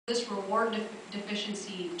This reward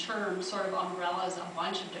deficiency term sort of umbrellas a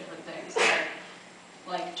bunch of different things,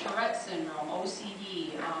 like Tourette syndrome,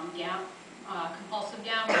 OCD, compulsive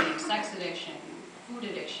gambling, sex addiction, food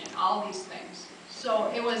addiction, all these things.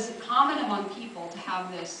 So it was common among people to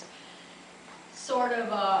have this sort of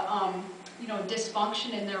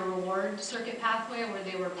dysfunction in their reward circuit pathway where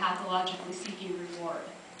they were pathologically seeking reward.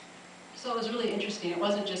 So it was really interesting. It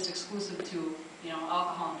wasn't just exclusive to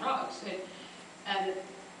alcohol and drugs. And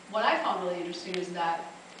what I found really interesting is that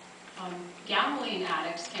gambling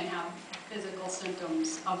addicts can have physical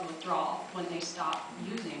symptoms of withdrawal when they stop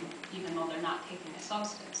using, even though they're not taking a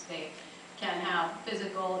substance. They can have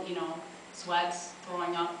physical, sweats,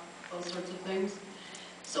 throwing up, those sorts of things.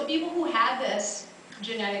 So people who had this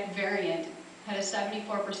genetic variant had a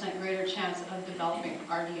 74% greater chance of developing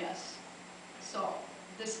RDS. So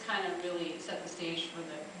this kind of really set the stage for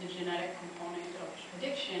the genetic component of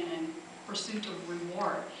addiction and pursuit of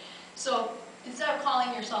reward. So instead of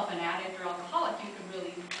calling yourself an addict or alcoholic, you could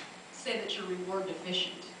really say that you're reward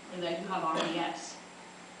deficient or that you have RDS.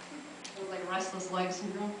 So like restless leg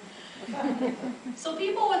syndrome. So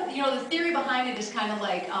people with, the theory behind it is kind of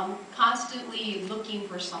like constantly looking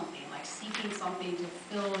for something, like seeking something to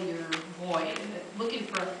fill your void, looking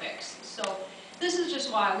for a fix. So this is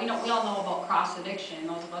just why we all know about cross addiction,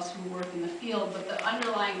 those of us who work in the field, but the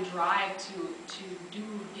underlying drive to do,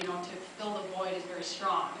 to fill the void is very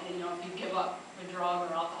strong. And if you give up a drug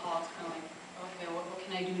or alcohol, it's kind of like, okay, what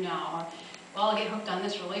can I do now? Or, well, I'll get hooked on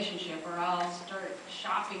this relationship, or I'll start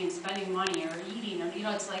shopping and spending money, or eating, or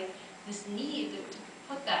it's like this need to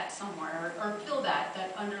put that somewhere, or fill that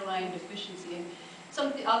underlying deficiency. And some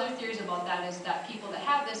of the other theories about that is that people that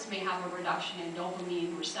have this may have a reduction in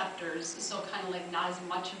dopamine receptors, so kind of like not as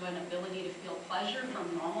much of an ability to feel pleasure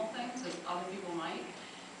from normal things as other people might.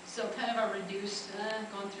 So kind of a reduced,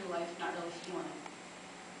 going through life, not really feeling it.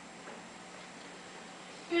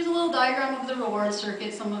 Here's a little diagram of the reward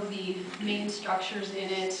circuit, some of the main structures in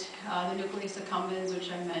it, the nucleus accumbens,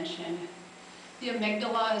 which I mentioned. The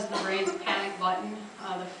amygdala is the brain's panic button,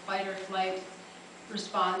 the fight or flight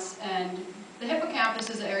response, and the hippocampus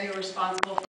is the area responsible